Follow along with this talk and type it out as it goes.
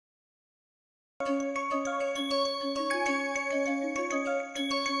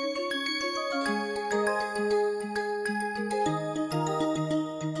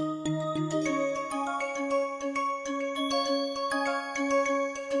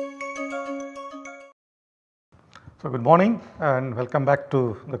So, good morning and welcome back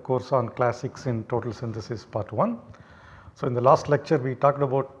to the course on classics in total synthesis part 1. So, in the last lecture we talked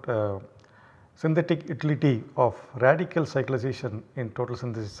about synthetic utility of radical cyclization in total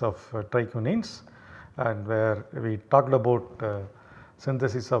synthesis of triquinanes, and where we talked about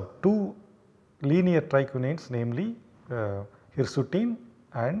synthesis of two linear triquinanes, namely hirsutene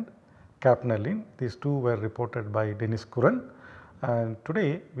and capnellene. These two were reported by Dennis Curran. And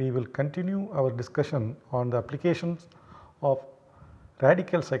today we will continue our discussion on the applications of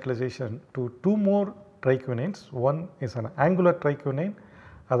radical cyclization to two more triquinanes. One is an angular triquinane,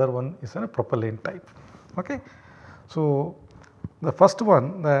 other one is a propylene type. Okay. So, the first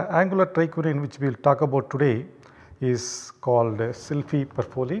one, the angular triquinane, which we will talk about today, is called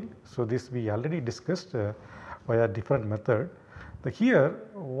sulfipurfolene. So, this we already discussed via different method. Here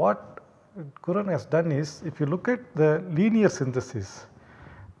what Curran has done is, if you look at the linear synthesis,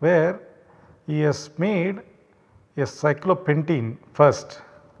 where he has made a cyclopentene first,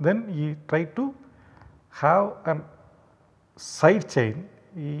 then he tried to have a side chain,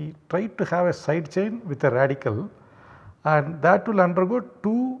 he tried to have a side chain with a radical, and that will undergo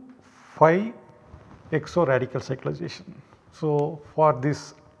 2,5-exo radical cyclization. So, for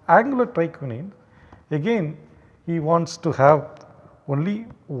this angular triquinane, again he wants to have only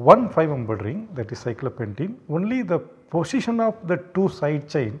one 5-membered ring, that is cyclopentene, only the position of the two side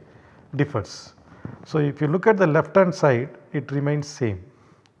chain differs. So, if you look at the left hand side, it remains same.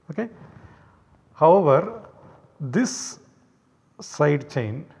 Okay. However, this side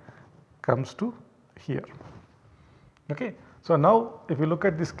chain comes to here. Okay. So, now if you look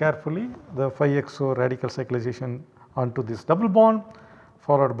at this carefully, the 5-exo radical cyclization onto this double bond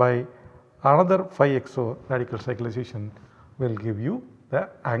followed by another 5-exo radical cyclization will give you the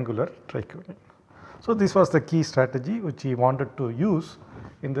angular triquinane. So, this was the key strategy which he wanted to use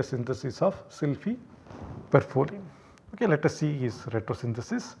in the synthesis of sulfipurfolene. Okay, let us see his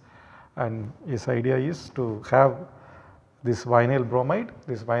retrosynthesis, and his idea is to have this vinyl bromide.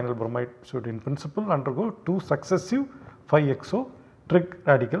 This vinyl bromide should in principle undergo two successive 5-exo trig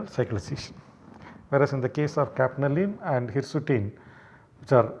radical cyclization, whereas in the case of capnellene and hirsutene,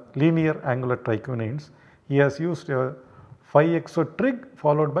 which are linear angular triquinanes, he has used a 5-exo trig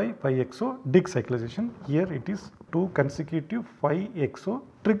followed by 5-exo dig cyclization. Here it is two consecutive 5-exo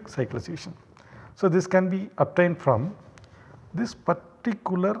trig cyclization. So, this can be obtained from this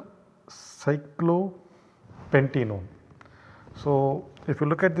particular cyclopentenone. So, if you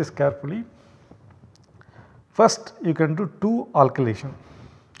look at this carefully, first you can do two alkylation,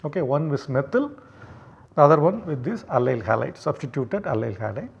 okay, one with methyl, the other one with this allyl halide, substituted allyl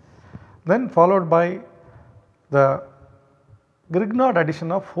halide, then followed by the Grignard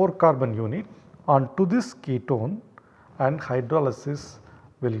addition of 4-carbon unit onto this ketone, and hydrolysis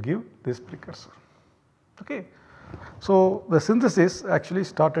will give this precursor. Okay. So, the synthesis actually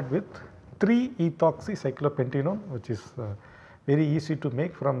started with 3-ethoxycyclopentenone, which is very easy to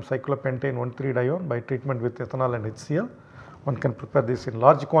make from cyclopentane 1,3-dione by treatment with ethanol and HCl. One can prepare this in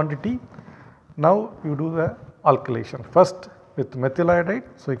large quantity. Now, you do the alkylation first with methyl iodide.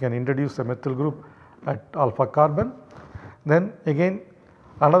 So, you can introduce a methyl group at alpha carbon. Then again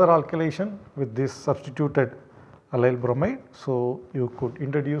another alkylation with this substituted allyl bromide. So, you could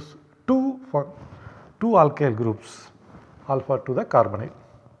introduce two alkyl groups alpha to the carbonate.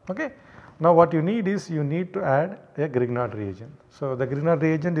 Okay. Now, what you need is you need to add a Grignard reagent. So, the Grignard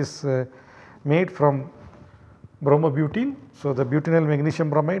reagent is made from bromobutene. So, the butynyl magnesium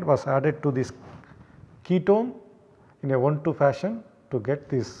bromide was added to this ketone in a 1:2 fashion to get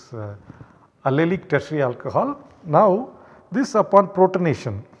this allylic tertiary alcohol. Now, this upon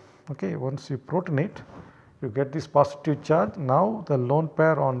protonation, okay, once you protonate, you get this positive charge. Now, the lone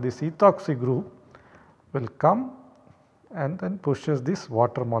pair on this ethoxy group will come and then pushes this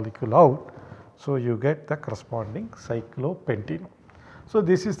water molecule out. So, you get the corresponding cyclopentenone. So,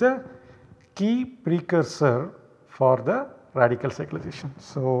 this is the key precursor for the radical cyclization.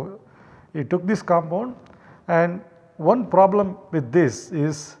 So, he took this compound, and one problem with this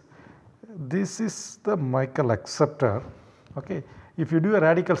is the Michael acceptor. Okay. If you do a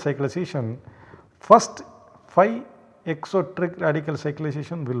radical cyclization, first 5-exo trig radical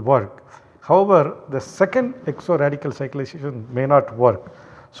cyclization will work. However, the second exo radical cyclization may not work.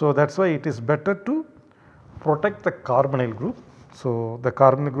 So, that is why it is better to protect the carbonyl group. So, the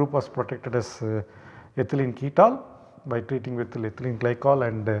carbonyl group was protected as ethylene ketol by treating with ethylene glycol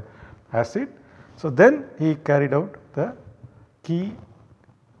and acid. So, then he carried out the key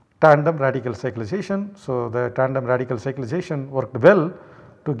tandem radical cyclization. So, the tandem radical cyclization worked well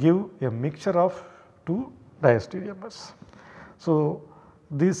to give a mixture of two diastereomers. So,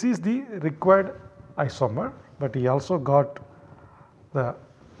 this is the required isomer. but he also got the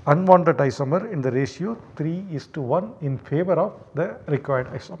unwanted isomer in the ratio 3:1 in favor of the required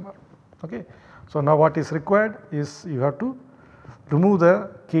isomer. Okay. So, now what is required is you have to remove the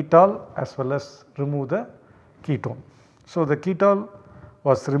ketol as well as remove the ketone. So, the ketol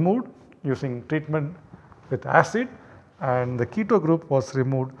was removed using treatment with acid and the keto group was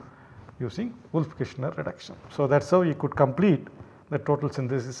removed using Wolff-Kishner reduction. So, that is how you could complete the total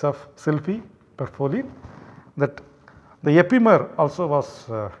synthesis of sulfipurfolene. That the epimer also was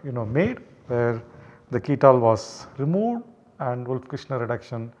made where the ketol was removed and Wolff-Kishner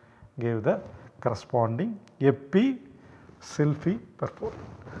reduction gave the corresponding epi-sulfipurfolene.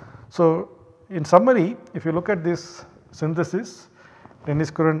 So, in summary, if you look at this synthesis,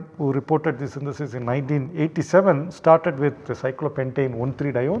 Dennis Curran, who reported this synthesis in 1987, started with the cyclopentane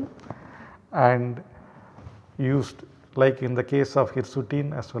 1,3-dione and used, like in the case of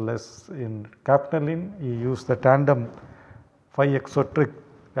hirsutene as well as in capnalin, he used the tandem 5-exoteric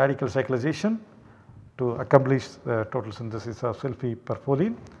radical cyclization to accomplish the total synthesis of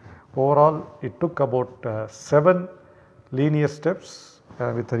sulfipurfolene. Overall, it took about 7 linear steps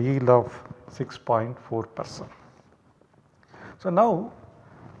with a yield of 6.4%. So, now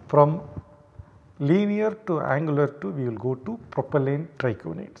from linear to angular we will go to propylene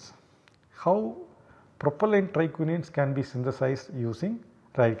triquinanes. How propylene triquinanes can be synthesized using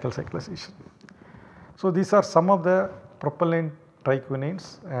radical cyclization. So, these are some of the propylene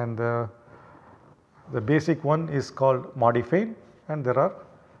triquinanes and the basic one is called modifane and there are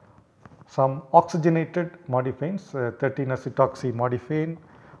some oxygenated modifenes 13-acetoxy modifane,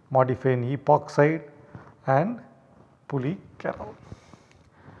 modifane epoxide and polycarol.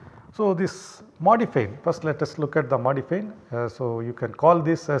 So, this modifane, first let us look at the modifane. So, you can call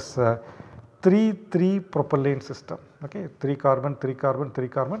this as 3,3 propylene system, okay, 3 carbon, 3 carbon, 3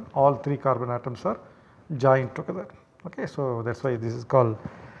 carbon, all 3 carbon atoms are joined together. Okay. So, that is why this is called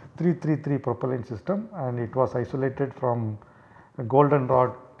 3,3,3 propylene system and it was isolated from a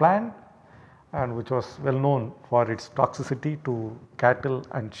goldenrod plant and which was well known for its toxicity to cattle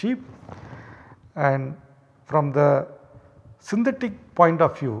and sheep. And from the synthetic point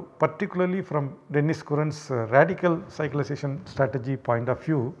of view, particularly from Dennis Curran's radical cyclization strategy point of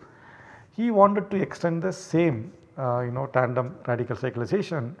view, he wanted to extend the same tandem radical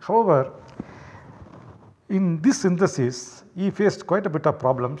cyclization. However, in this synthesis he faced quite a bit of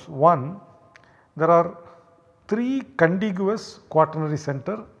problems. One, there are 3 contiguous quaternary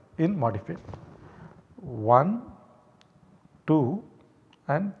center in modifane, 1, 2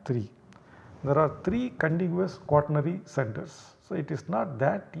 and 3. There are 3 contiguous quaternary centers. So, it is not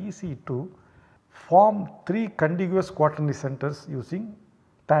that easy to form 3 contiguous quaternary centers using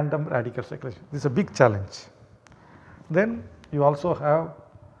tandem radical cyclization. This is a big challenge. Then you also have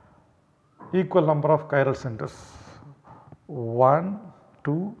equal number of chiral centers, 1,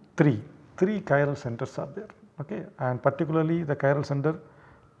 2, 3. 3 chiral centers are there, okay, and particularly the chiral center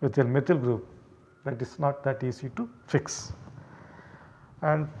with a methyl group, that is not that easy to fix.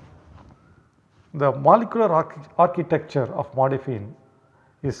 And the molecular architecture of modifane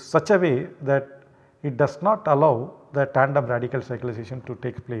is such a way that it does not allow the tandem radical cyclization to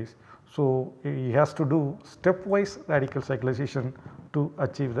take place. So, he has to do stepwise radical cyclization to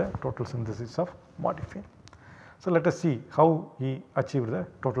achieve the total synthesis of modifane. So, let us see how he achieved the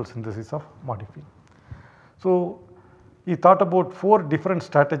total synthesis of modifane. So, he thought about 4 different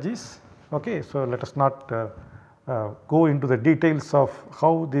strategies. Okay. So, let us not go into the details of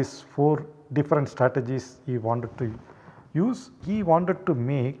how these 4 different strategies he wanted to use. He wanted to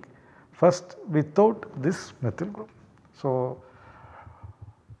make first without this methyl group. So,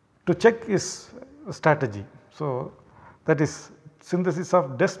 to check his strategy, so that is synthesis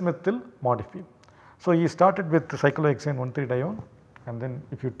of desmethyl modifane. So, he started with cyclohexane 1,3-dione and then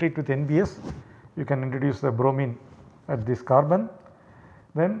if you treat with NBS, you can introduce the bromine at this carbon.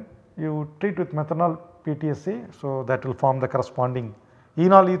 Then you treat with methanol PTSA, so that will form the corresponding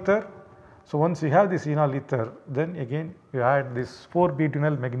enol ether. So, once you have this enol ether, then again you add this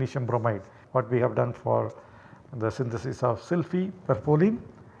 4-butynyl magnesium bromide, what we have done for the synthesis of sulfipurfolene,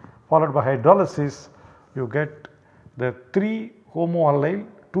 followed by hydrolysis you get the 3-homoallyl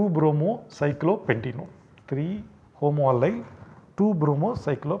 2-bromocyclopentanone, 3-homoallyl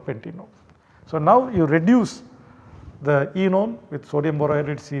 2-bromocyclopentanone. So, now you reduce the enone with sodium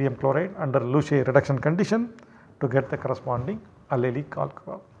borohydride cerium chloride under Luche reduction condition to get the corresponding allylic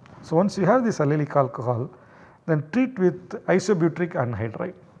alcohol. So, once you have this allylic alcohol, then treat with isobutyric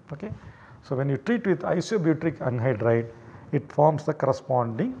anhydride. Okay. So, when you treat with isobutyric anhydride, it forms the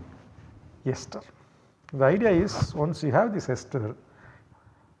corresponding ester. The idea is once you have this ester,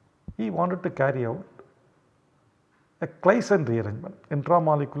 he wanted to carry out a Claisen rearrangement,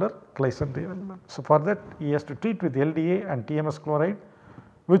 intramolecular Claisen rearrangement. So, for that he has to treat with LDA and TMS chloride,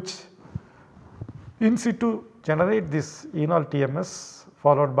 which in situ generate this enol TMS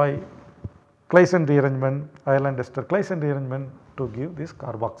followed by Claisen rearrangement, island ester Claisen rearrangement to give this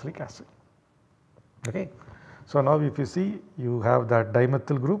carboxylic acid. Okay. So, now if you see, you have that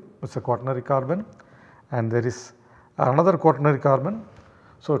dimethyl group, it is a quaternary carbon, and there is another quaternary carbon.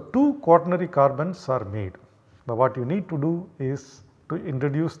 So, 2 quaternary carbons are made. Now, what you need to do is to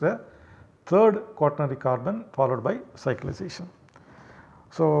introduce the 3rd quaternary carbon followed by cyclization.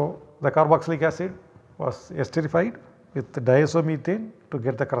 So, the carboxylic acid was esterified with the diazomethane to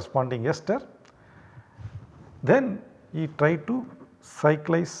get the corresponding ester. Then he tried to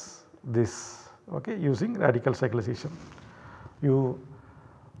cyclize this, okay, using radical cyclization. You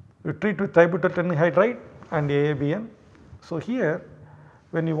treat with tributyl tenhydride and AABN. So, here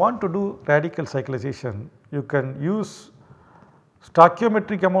when you want to do radical cyclization, you can use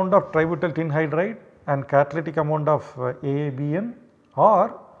stoichiometric amount of tributyl tenhydride and catalytic amount of AABN,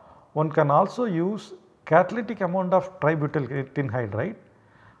 or one can also use catalytic amount of tributyl tenhydride,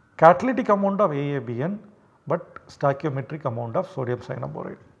 catalytic amount of AABN, but stoichiometric amount of sodium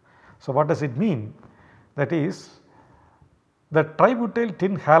cyanoboride. So, what does it mean? That is, the tributyl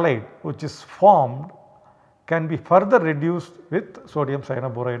tin halide which is formed can be further reduced with sodium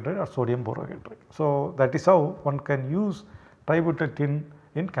cyanoboride or sodium borohydride. So, that is how one can use tributyl tin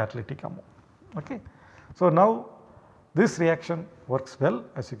in catalytic amount. Okay. So, now this reaction works well,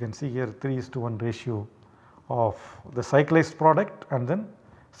 as you can see here 3:1 ratio of the cyclized product and then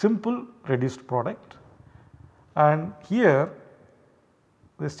simple reduced product, and here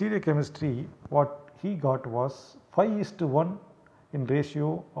the stereochemistry what he got was 5:1 in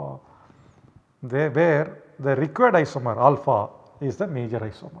ratio where the required isomer alpha is the major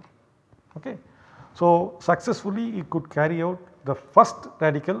isomer. Okay. So, successfully he could carry out the first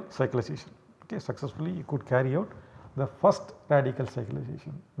radical cyclization. Okay. Successfully he could carry out the first radical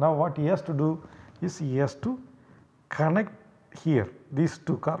cyclization. Now, what he has to do is he has to connect here these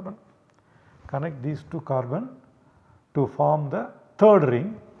 2 carbon, connect these 2 carbon to form the 3rd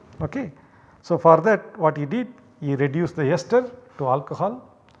ring. Okay. So, for that what he did, he reduced the ester to alcohol.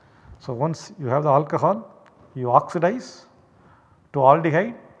 So, once you have the alcohol, you oxidize to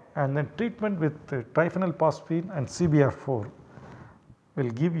aldehyde, and then treatment with triphenylphosphine and CBr4 will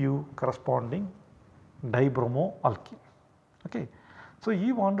give you corresponding dibromoalkene. Okay. So,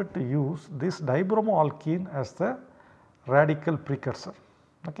 he wanted to use this dibromoalkene as the radical precursor.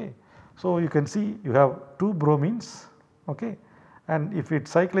 Okay. So, you can see you have 2 bromines, okay, and if it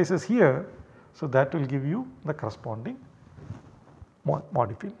cyclizes here, so that will give you the corresponding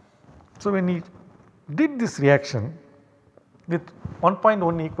modifil. So, when he did this reaction with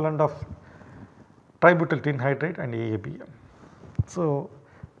 1.1 equivalent of tributyl tenhydride and AABM. So,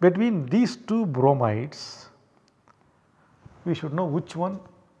 between these 2 bromides, we should know which one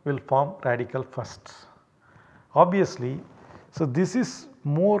will form radical first. Obviously, so this is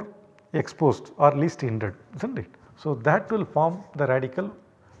more exposed or least hindered, is not it? So, that will form the radical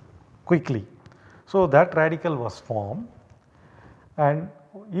quickly. So, that radical was formed, and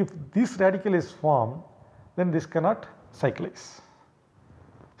if this radical is formed, then this cannot cyclize.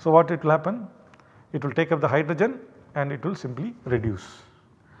 So, what it will happen? It will take up the hydrogen and it will simply reduce,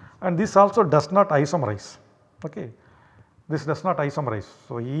 and this also does not isomerize. Okay. This does not isomerize.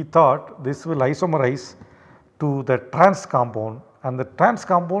 So, he thought this will isomerize to the trans compound, and the trans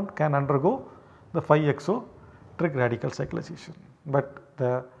compound can undergo the 5-exo trig radical cyclization, but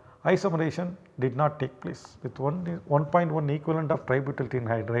the isomerization did not take place. With 1.1 equivalent of tributyl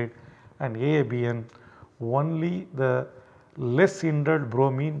tenhydride and AABN, only the less hindered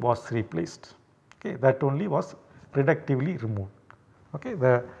bromine was replaced. Okay, that only was reductively removed. Okay,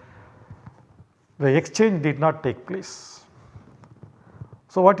 the exchange did not take place.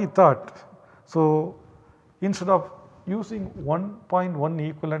 So, what he thought? So, instead of using 1.1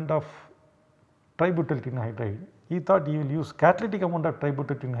 equivalent of tributyl tenhydride, he thought he will use catalytic amount of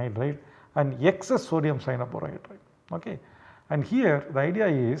tributyl tenhydride and excess sodium cyanoborohydride. Okay. And here the idea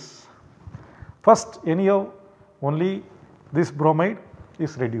is, first anyhow only this bromide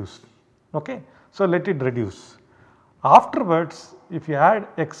is reduced. Okay. So, let it reduce. Afterwards, if you add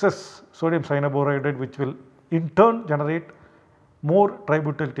excess sodium cyanoborohydride, which will in turn generate more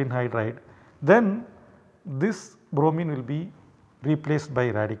tributyl tenhydride, then this bromine will be replaced by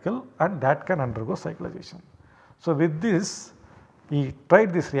radical, and that can undergo cyclization. So, with this he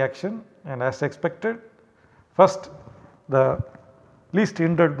tried this reaction, and as expected, first the least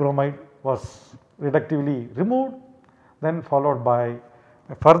hindered bromide was reductively removed, then followed by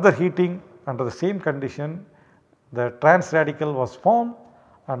further heating under the same condition, the trans radical was formed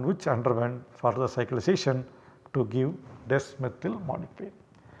and which underwent further cyclization to give des-methyl modifane.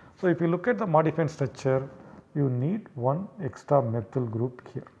 So, if you look at the modifane structure, you need one extra methyl group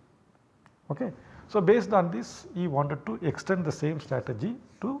here. Okay. So, based on this, he wanted to extend the same strategy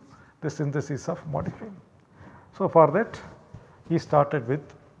to the synthesis of modifane. So, for that he started with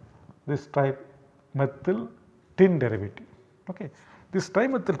this trimethyl tin derivative. Okay. This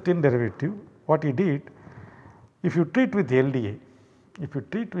trimethyl tin derivative, what he did, if you treat with LDA,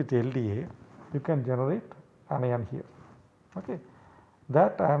 you can generate anion here. Okay.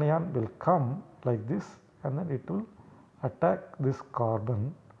 That anion will come like this and then it will attack this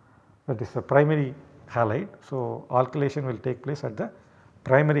carbon, that is a primary halide. So, alkylation will take place at the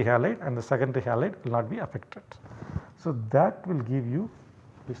primary halide and the secondary halide will not be affected. So, that will give you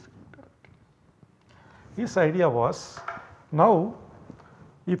this. His idea was, now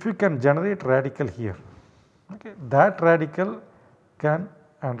if you can generate radical here, okay, that radical can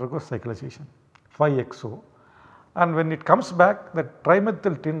undergo cyclization 5XO, and when it comes back the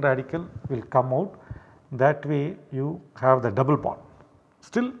trimethyl tin radical will come out. That way you have the double bond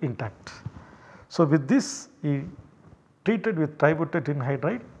still intact. So, with this he treated with tributyl tin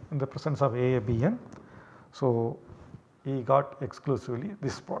hydride in the presence of AABN. So, he got exclusively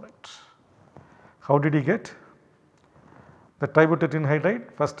this product. How did he get? The tributyl tin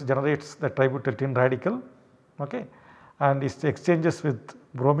hydride first generates the tributyl tin radical, okay, and it exchanges with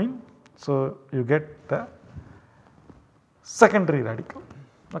bromine. So, you get the secondary radical.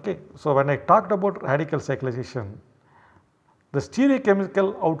 Okay. So, when I talked about radical cyclization, the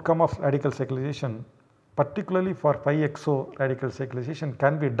stereochemical outcome of radical cyclization, particularly for 5XO radical cyclization,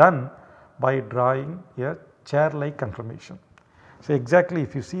 can be done by drawing a chair like conformation. So, exactly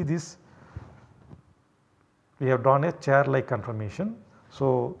if you see this, we have drawn a chair like conformation.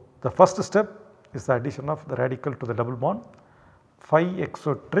 So, the first step is the addition of the radical to the double bond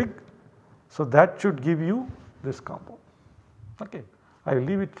 5XO trig. So, that should give you this compound. Okay. I will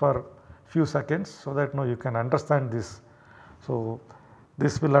leave it for few seconds so that now you can understand this. So,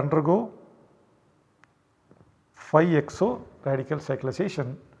 this will undergo 5XO radical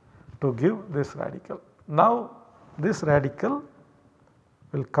cyclization to give this radical. Now, this radical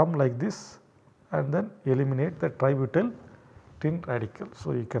will come like this and then eliminate the tributyl tin radical.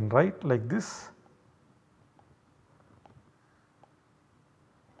 So, you can write like this.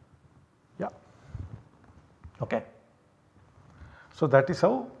 Yeah. Okay. So, that is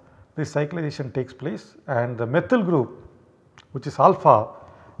how this cyclization takes place, and the methyl group which is alpha,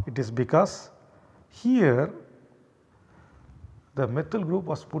 it is because here the methyl group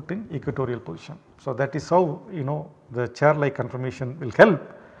was put in equatorial position. So, that is how the chair like conformation will help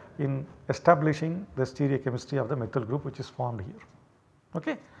in establishing the stereochemistry of the methyl group which is formed here.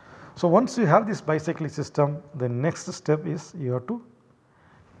 Okay. So, once you have this bicyclic system, the next step is you have to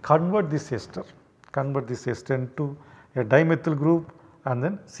convert this ester into a dimethyl group and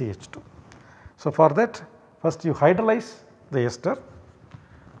then CH2. So, for that first you hydrolyze the ester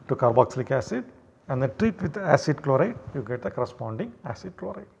to carboxylic acid and then treat with acid chloride, you get the corresponding acid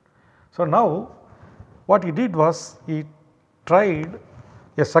chloride. So, now what he did was he tried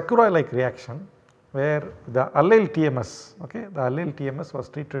a Sakurai like reaction where the allyl TMS, okay, the allyl TMS was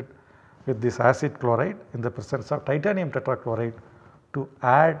treated with this acid chloride in the presence of titanium tetrachloride to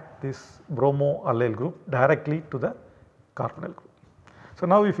add this bromo allyl group directly to the carbonyl group. So,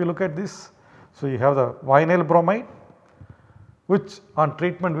 now if you look at this, so you have the vinyl bromide which on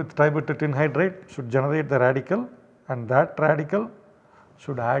treatment with tributyl tin hydride should generate the radical, and that radical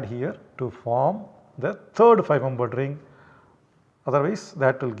should add here to form the third 5-membered ring, otherwise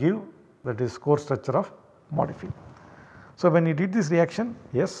that will give the core structure of modifane. So, when you did this reaction,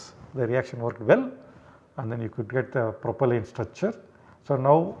 yes, the reaction worked well and then you could get the propylene structure. So,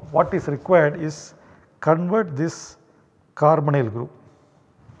 now what is required is convert this carbonyl group.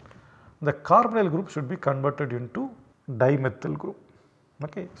 The carbonyl group should be converted into dimethyl group.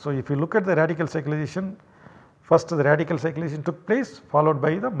 Okay. So, if you look at the radical cyclization, first the radical cyclization took place followed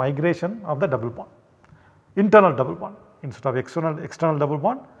by the migration of the double bond, internal double bond instead of external double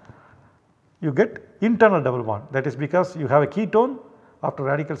bond, you get internal double bond. That is because you have a ketone after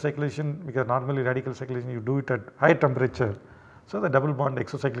radical cyclization, because normally radical cyclization you do it at high temperature. So, the double bond,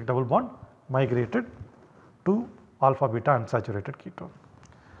 exocyclic double bond migrated to alpha beta unsaturated ketone.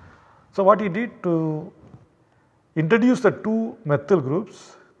 So, what he did to introduce the two methyl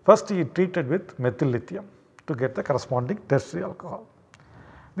groups, first he treated with methyl lithium to get the corresponding tertiary alcohol.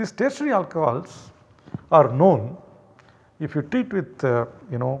 These tertiary alcohols are known if you treat with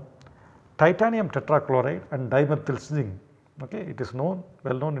titanium tetrachloride and dimethyl zinc, Okay, it is known,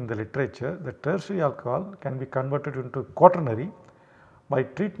 well known in the literature that tertiary alcohol can be converted into quaternary by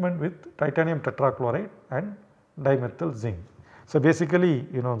treatment with titanium tetrachloride and dimethyl zinc. So basically,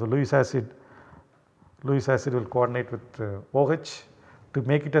 the Lewis acid will coordinate with OH to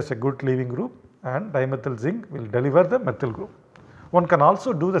make it as a good leaving group, and dimethyl zinc will deliver the methyl group. One can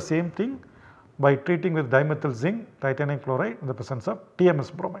also do the same thing by treating with dimethyl zinc titanium chloride in the presence of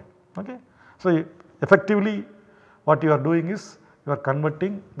TMS bromide. Okay. So effectively what you are doing is you are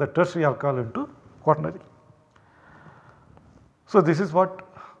converting the tertiary alcohol into quaternary. So this is what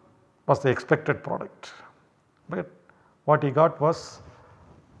was the expected product, but what he got was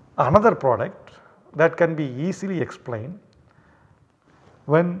another product that can be easily explained.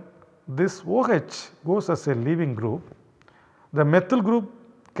 When this OH goes as a leaving group, the methyl group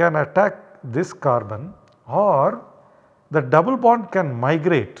can attack this carbon, or the double bond can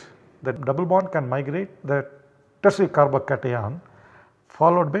migrate. The double bond can migrate the tertiary carbocation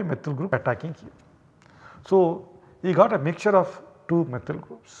followed by methyl group attacking here. So he got a mixture of two methyl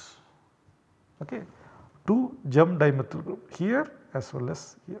groups, okay, two gem dimethyl group here as well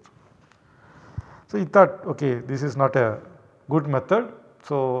as here. So he thought, okay, this is not a good method.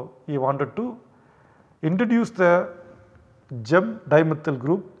 So he wanted to introduce the gem dimethyl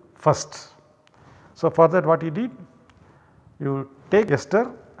group first. So for that what he did, you take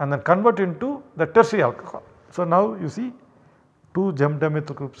ester and then convert into the tertiary alcohol. So now you see two gem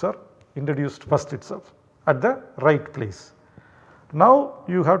dimethyl groups are introduced first itself at the right place. Now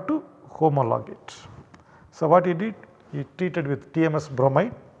you have to homologue it. So what he did, he treated with TMS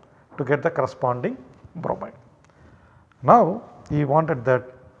bromide to get the corresponding bromide. Now he wanted that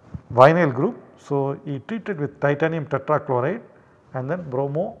vinyl group, so he treated with titanium tetrachloride and then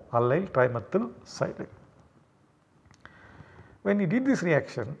bromo-allyl trimethyl silane. When he did this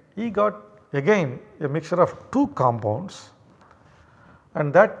reaction, he got again a mixture of two compounds,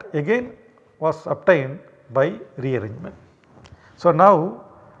 and that again was obtained by rearrangement. So now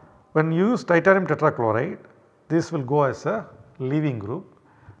when you use titanium tetrachloride, this will go as a leaving group.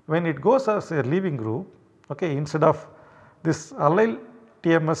 When it goes as a leaving group, okay, instead of this allyl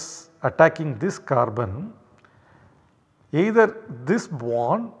TMS attacking this carbon, either this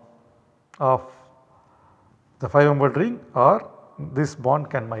bond of the 5-membered ring or this bond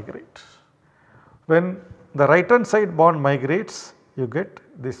can migrate. When the right hand side bond migrates, you get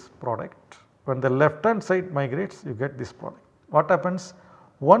this product. When the left hand side migrates, you get this product. What happens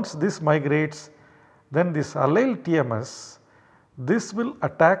once this migrates, then this allyl TMS, this will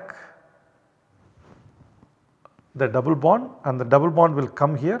attack the double bond, and the double bond will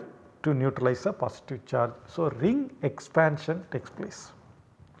come here to neutralize the positive charge. So ring expansion takes place.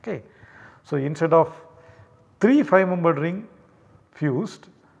 Okay. So instead of 3 5-membered ring fused,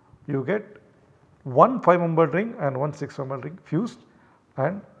 you get 1 5-membered ring and 1 6-membered ring fused,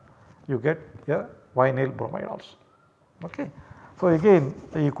 and you get a vinyl bromide also. Okay. So again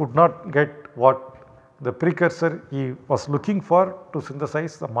you could not get what the precursor he was looking for to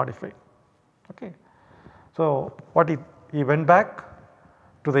synthesize the modified. Okay. So what he went back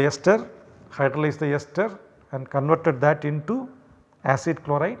to the ester, hydrolyzed the ester and converted that into acid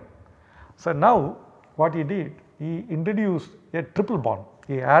chloride. So now what he did, he introduced a triple bond.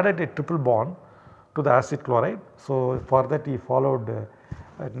 He added a triple bond to the acid chloride. So for that he followed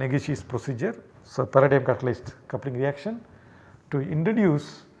Negichi's procedure, so paradigm catalyzed coupling reaction, to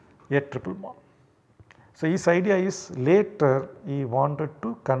introduce a triple bond. So his idea is later he wanted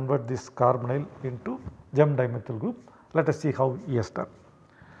to convert this carbonyl into gem dimethyl group. Let us see how he has done.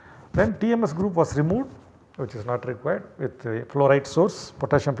 Then TMS group was removed, which is not required, with a fluoride source,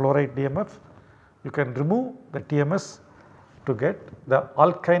 potassium fluoride DMF. You can remove the TMS to get the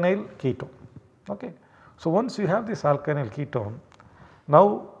alkynyl ketone. Okay. So once you have this alkynyl ketone,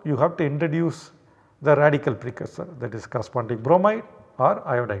 now you have to introduce the radical precursor, that is corresponding bromide or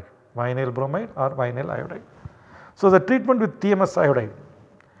iodide, vinyl bromide or vinyl iodide. So the treatment with TMS iodide.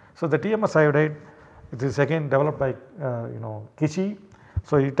 So the TMS iodide, it is again developed by Kishi.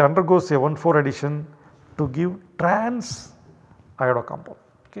 So it undergoes a 1,4 addition to give trans iodo compound.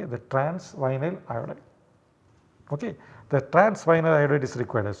 Okay, the trans vinyl iodide. Okay, the trans vinyl iodide is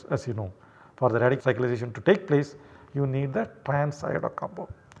required, as you know, for the radical cyclisation to take place. You need the trans iodo compound.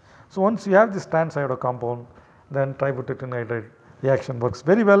 So once you have this trans iodo compound, then tributyltin iodide reaction works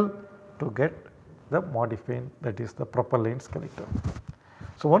very well to get the modifine, that is the propylene skeleton.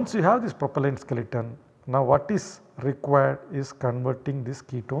 So once you have this propylene skeleton, now what is required is converting this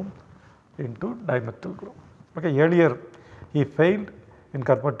ketone into dimethyl group. Okay, earlier he failed in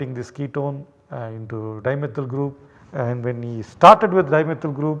converting this ketone into dimethyl group, and when he started with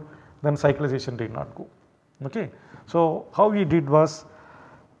dimethyl group, then cyclisation did not go. Okay. So, how he did was,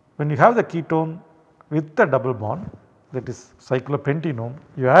 when you have the ketone with the double bond, that is cyclopentenone,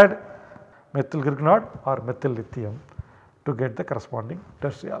 you add methyl grignard or methyl lithium to get the corresponding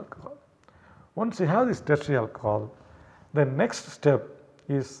tertiary alcohol. Once you have this tertiary alcohol, the next step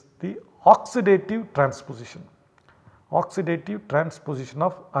is the oxidative transposition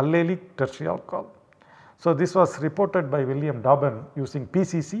of allylic tertiary alcohol. So, this was reported by William Dobbin using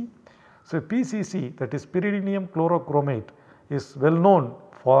PCC. So, PCC, that is pyridinium chlorochromate, is well known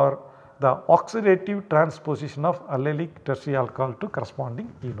for the oxidative transposition of allylic tertiary alcohol to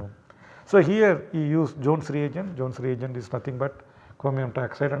corresponding enone. So, here he used Jones reagent. Jones reagent is nothing but chromium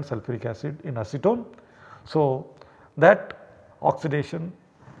trioxide and sulfuric acid in acetone. So, that oxidation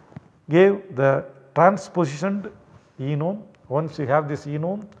gave the transpositioned enone. Once you have this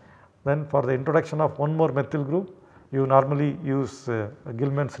enone, then for the introduction of one more methyl group, you normally use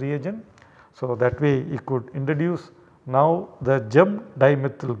Gilman's reagent. So, that way you could introduce now the gem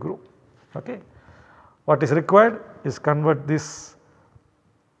dimethyl group. Okay. What is required is convert this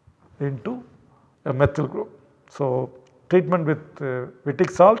into a methyl group. So, treatment with Wittig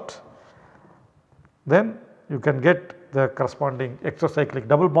salt, then you can get the corresponding exocyclic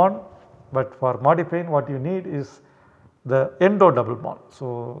double bond, but for modifying what you need is the endo double bond.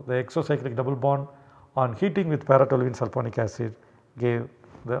 So, the exocyclic double bond on heating with paratoluene sulfonic acid gave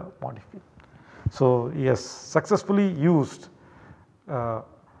the modify. So, he has successfully used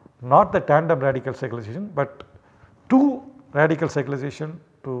not the tandem radical cyclization, but 2 radical cyclization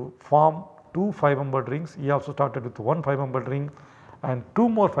to form 2 5-membered rings. He also started with 1 5-membered ring and 2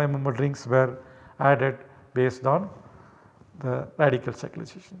 more 5-membered rings were added based on the radical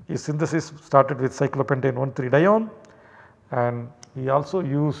cyclization. His synthesis started with cyclopentane 1,3-dione, and he also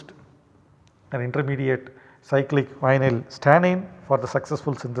used an intermediate cyclic vinyl stannane for the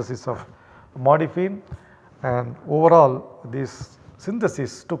successful synthesis of modifine, and overall this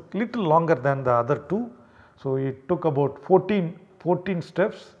synthesis took little longer than the other 2. So, it took about 14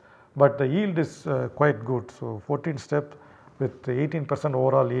 steps, but the yield is quite good. So, 14 steps with 18%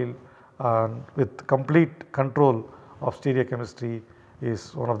 overall yield and with complete control of stereochemistry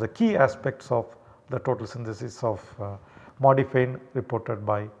is one of the key aspects of the total synthesis of modifine reported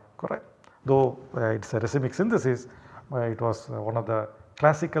by Corin. Though it is a racemic synthesis, it was one of the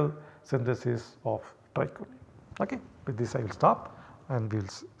classical synthesis of triquinane. Okay. With this I will stop, and we will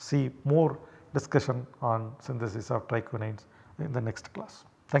see more discussion on synthesis of triquinanes in the next class.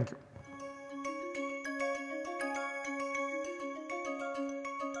 Thank you.